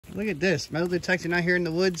Look at this. Metal detecting out here in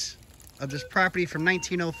the woods of this property from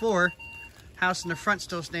 1904. House in the front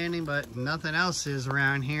still standing, but nothing else is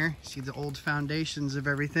around here. See the old foundations of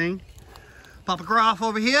everything. Papa Groff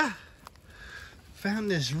over here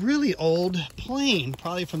found this really old plane,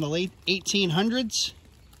 probably from the late 1800s.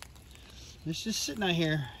 It's just sitting out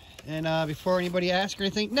here. And before anybody asks or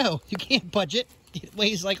anything, no, you can't budge it. It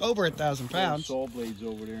weighs like over 1,000 pounds. Saw blades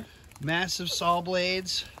over there. Massive saw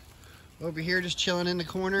blades. Over here just chilling in the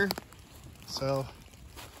corner. So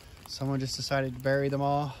someone just decided to bury them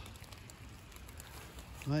all.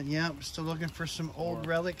 But yeah, we're still looking for some old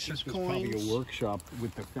relics or coins. This was probably a workshop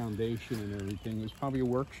with the foundation and everything. It was probably a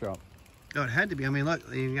workshop. Oh, it had to be. I mean, look,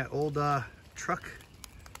 you got old truck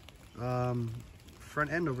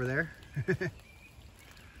front end over there.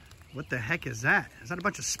 What the heck is that? Is that a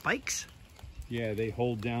bunch of spikes? Yeah, they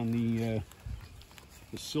hold down the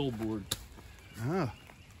sill board. Oh.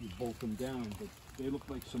 You bolt them down, but they look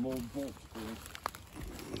like some old bolts, boy.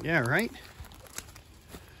 Yeah, right?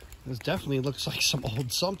 This definitely looks like some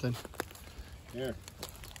old something. There.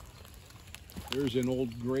 There's an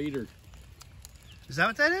old grater. Is that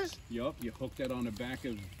what that is? Yup, you hook that on the back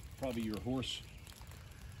of probably your horse.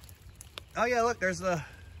 Oh yeah, look, there's the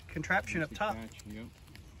contraption up top. Yep.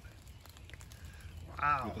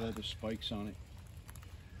 Wow. Look at all the spikes on it.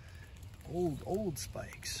 Old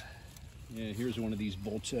spikes. Yeah, here's one of these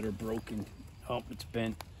bolts that are broken. Oh, it's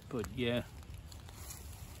bent, but yeah.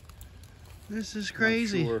 This is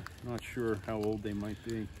crazy. Not sure how old they might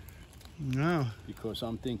be. No. Because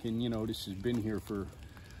I'm thinking, you know, this has been here for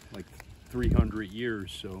like 300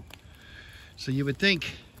 years, so. So you would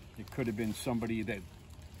think. It could have been somebody that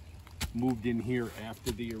moved in here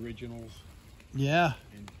after the originals. Yeah.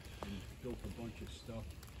 And built a bunch of stuff.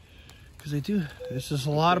 Because they do. This is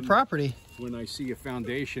a lot of property. When I see a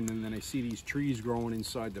foundation and then I see these trees growing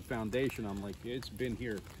inside the foundation, I'm like, yeah, it's been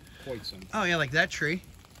here quite some time. Oh yeah, like that tree.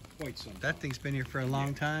 Quite some time. That thing's been here for a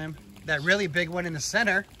long time. That really big one in the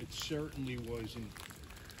center. It certainly wasn't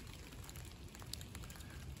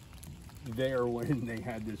there when they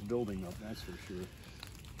had this building up, that's for sure.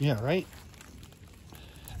 Yeah, right.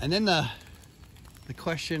 And then the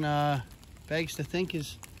question begs to think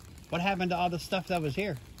is, what happened to all the stuff that was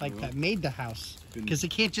here, like that made the house? Because it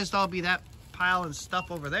can't just all be that pile of stuff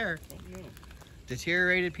over there. Oh, no.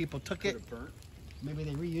 Deteriorated, people took it. Could have burnt. Maybe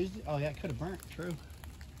they reused it. Oh yeah, it could have burnt, true.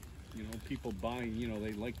 You know, people buying, you know,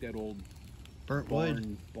 they like that old burnt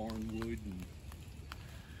barn wood. And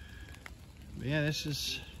yeah, this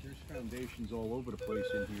is... There's foundations all over the place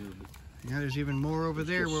in here. Yeah, there's even more over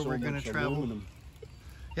there where we're going to travel. Aluminum.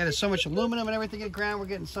 Yeah, there's so much aluminum and everything in the ground. We're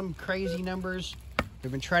getting some crazy numbers.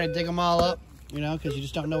 We've been trying to dig them all up, you know, because you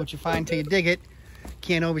just don't know what you find until you dig it.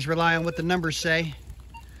 Can't always rely on what the numbers say.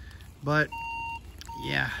 But,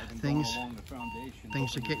 yeah, things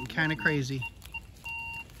are getting kind of crazy.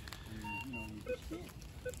 You know, you just can't.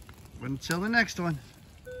 Until the next one.